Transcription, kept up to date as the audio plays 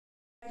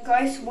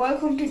Guys,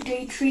 welcome to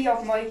day 3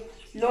 of my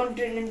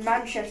London and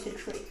Manchester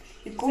trip.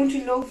 You're going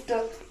to love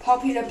the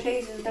popular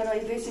places that I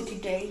visit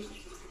today.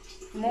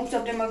 Most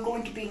of them are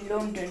going to be in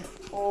London,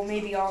 or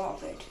maybe all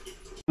of it.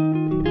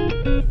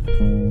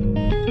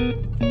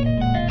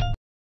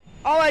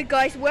 Alright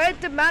guys, we're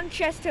at the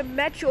Manchester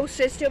metro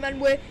system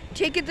and we're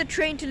taking the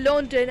train to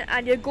London,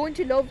 and you're going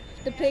to love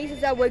the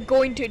places that we're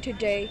going to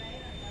today.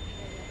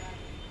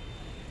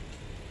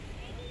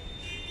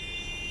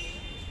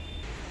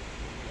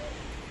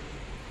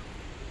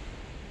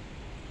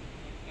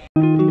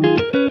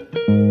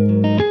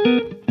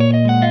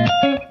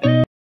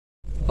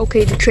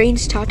 Okay, the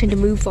train's starting to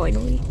move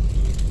finally.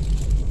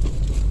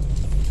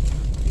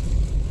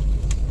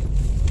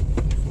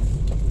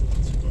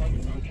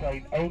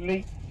 Train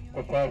only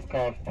for first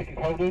class ticket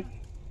holders.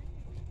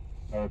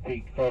 I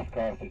repeat, first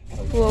class is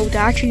totally. Whoa, that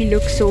actually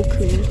looks so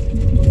cool.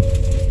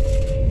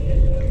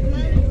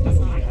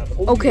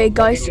 Okay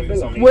guys,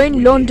 we're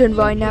in London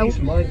right now.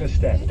 Mind the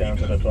step down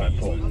to the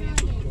platform.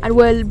 And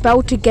we're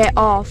about to get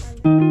off.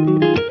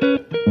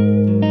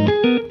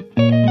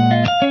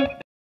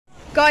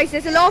 Guys,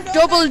 there's a lot of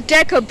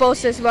double-decker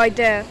buses right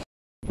there.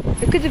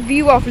 Look at the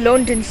view of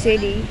London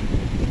City.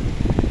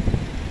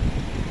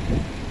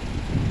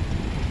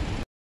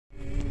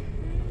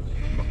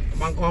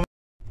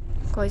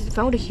 Guys, I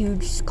found a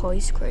huge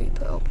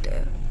skyscraper up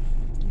there.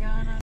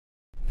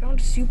 Found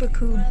a super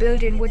cool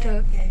building with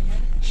a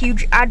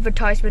huge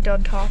advertisement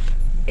on top.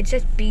 It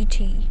says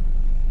BT.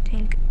 I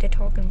think they're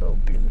talking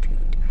about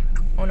Bluetooth.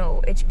 Oh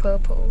no, it's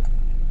purple.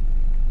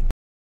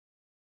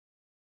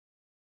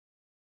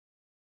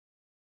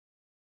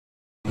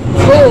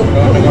 Oh,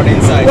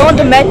 we're on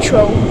the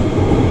metro.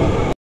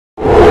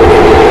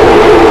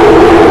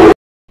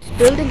 This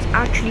building's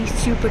actually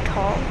super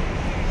tall.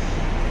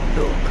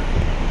 Look,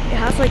 it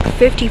has like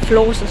 50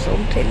 floors or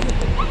something.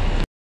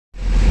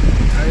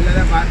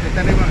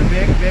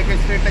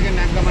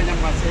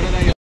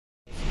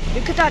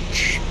 Look at that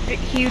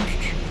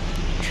huge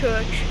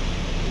church.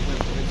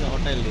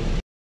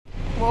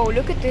 Whoa,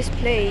 look at this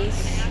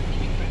place.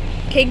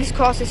 King's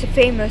Cross is a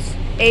famous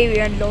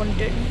area in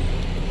London.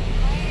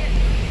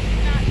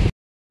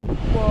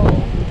 Whoa,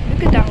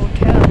 look at that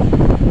hotel.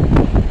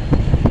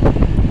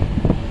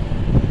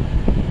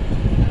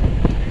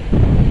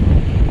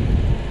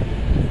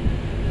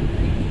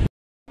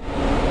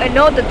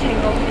 Another thing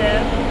up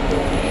there.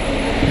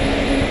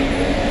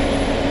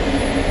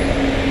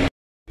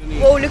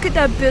 Whoa, look at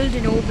that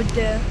building over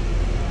there.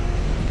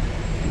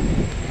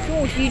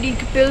 So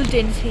unique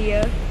buildings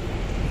here.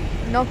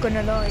 I'm not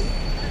gonna lie.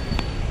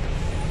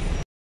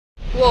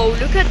 Whoa,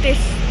 look at this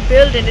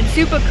building. It's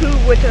super cool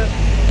with a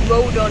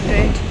road under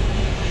it.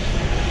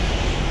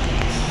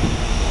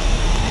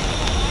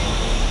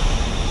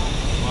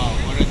 Wow,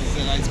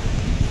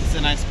 it's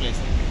a nice place.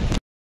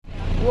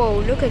 Whoa,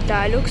 look at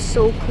that. It looks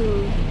so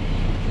cool.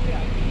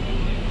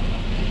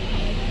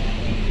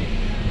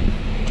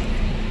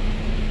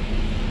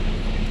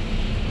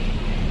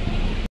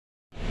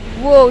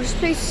 Whoa, this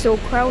place is so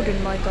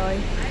crowded, my guy.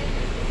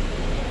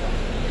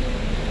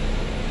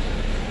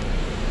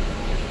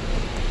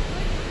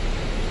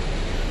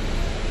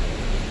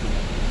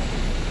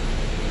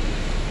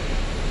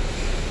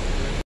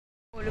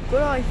 Oh, look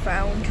what I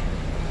found.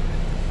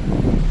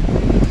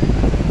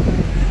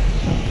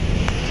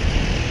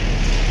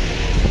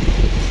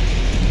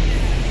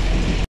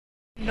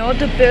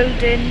 Another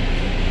building.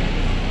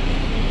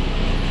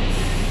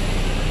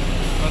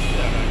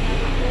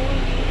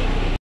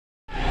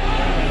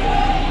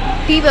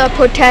 People are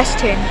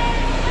protesting.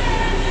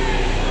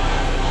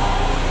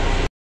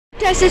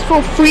 Protest is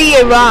for free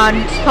Iran.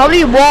 It's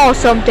probably war or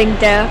something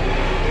there.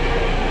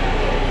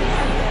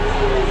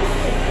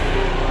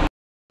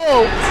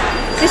 Oh,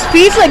 this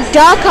feels like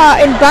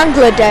Dhaka in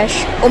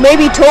Bangladesh, or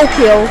maybe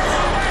Tokyo.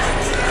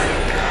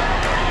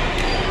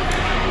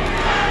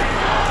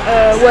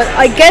 Well,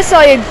 I guess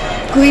I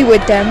agree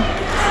with them.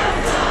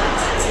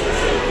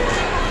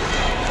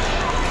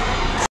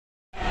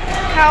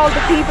 How are the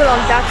people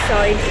on that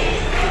side?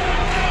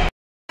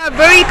 A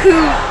very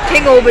cool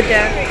thing over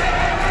there.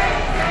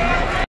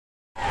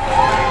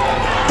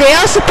 They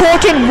are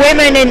supporting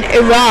women in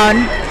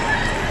Iran.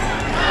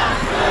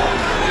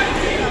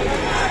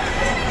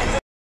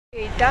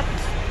 Okay, that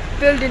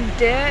building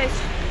there is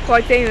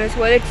quite famous.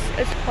 Well,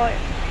 it's quite.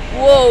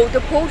 Whoa,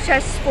 the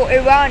protests for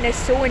Iran is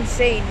so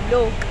insane.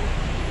 Look,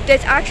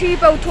 there's actually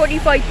about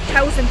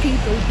 25,000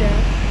 people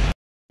there.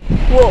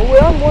 Whoa, we're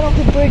on one of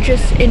the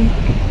bridges in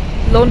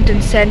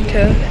London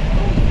Centre.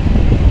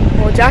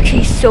 Oh, it's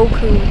actually so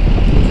cool.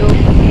 Look.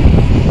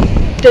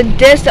 Then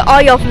there's the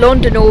Eye of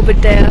London over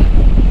there.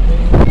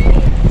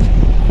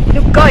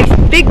 Look guys,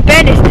 Big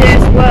Ben is there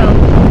as well.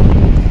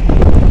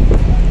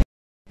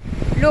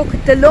 Look,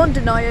 the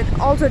London Eye, and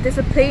also there's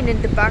a plane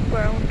in the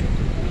background.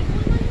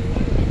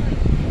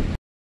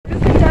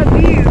 Look at that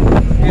view.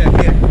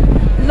 Yeah.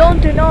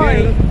 London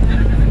Eye.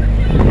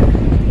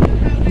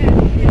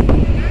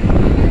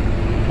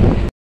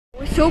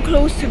 We're so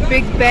close to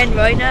Big Ben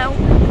right now.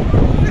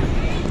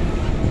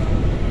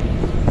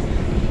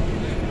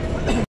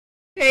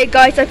 Hey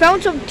guys, I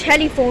found some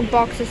telephone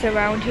boxes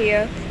around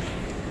here.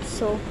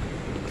 So,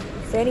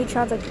 is there any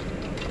chance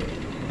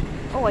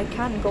Oh, I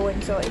can go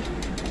inside.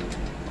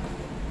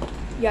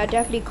 Yeah, it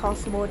definitely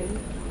costs money.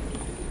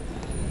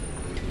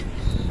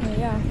 Oh,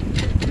 yeah.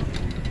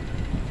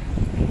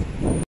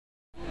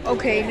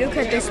 Okay, look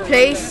at this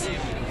place.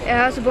 It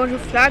has a bunch of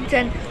flags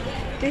and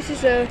this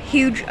is a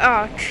huge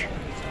arch.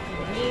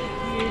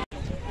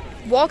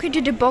 Walk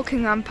into the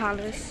Buckingham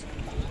Palace.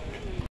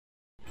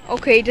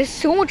 Okay, there's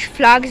so much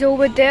flags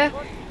over there.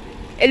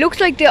 It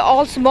looks like they're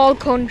all small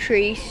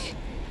countries.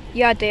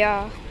 Yeah, they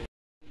are.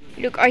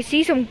 Look, I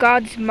see some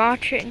guards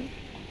marching.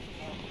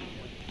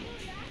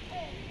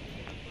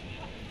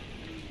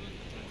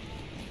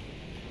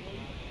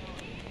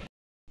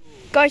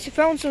 Guys, I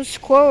found some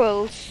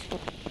squirrels.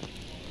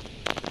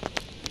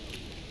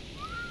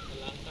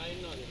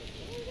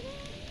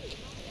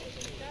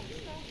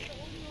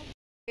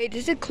 Okay,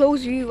 this is a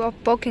close view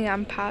of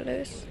Buckingham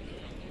Palace.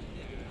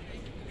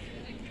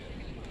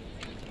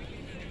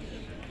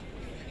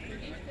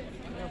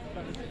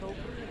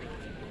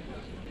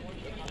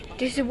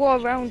 This is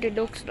what around it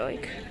looks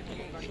like.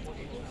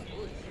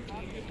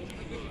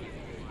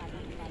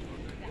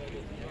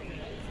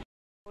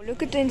 Oh,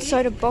 look at the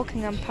inside of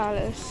Buckingham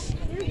Palace.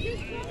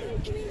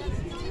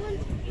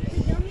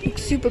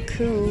 Looks super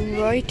cool,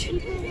 right?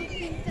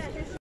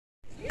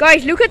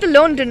 Guys, look at the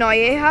London Eye.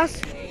 It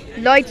has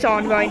lights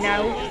on right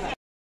now.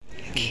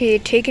 Okay,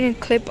 taking a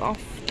clip of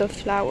the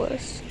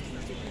flowers.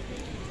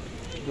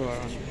 Go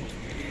around.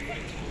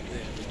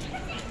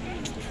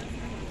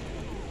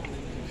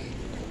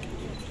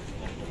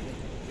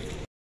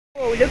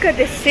 Oh, look at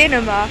the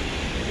cinema.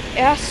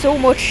 It has so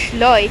much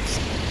lights.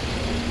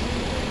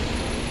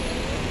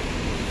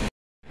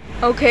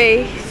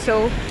 Okay,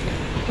 so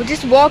we're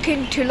just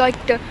walking to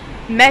like the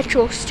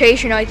metro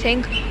station, I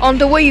think. On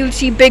the way you'll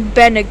see Big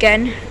Ben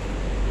again.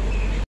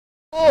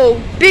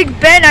 Oh, Big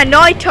Ben at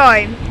night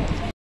time.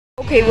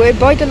 Okay, we're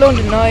by the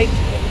London Eye.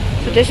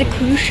 So there's a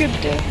cruise ship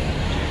there.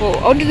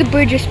 Oh, under the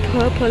bridge is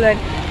purple and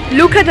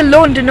look at the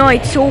London Eye,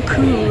 it's so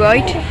cool,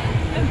 right?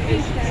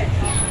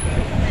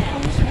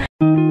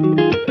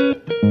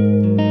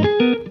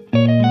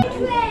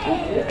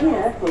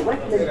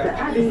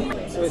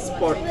 Swiss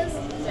spot.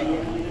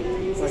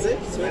 Was it?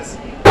 Swiss?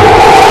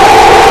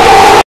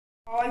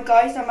 Alright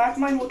guys, I'm at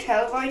my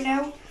hotel right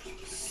now.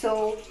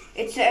 So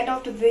it's the end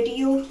of the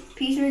video.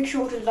 Please make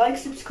sure to like,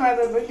 subscribe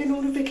and ring the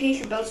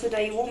notification bell so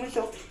that you won't miss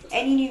out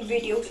any new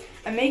videos.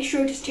 And make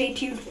sure to stay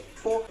tuned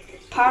for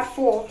part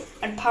 4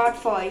 and part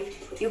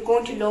 5. You're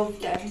going to love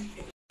them.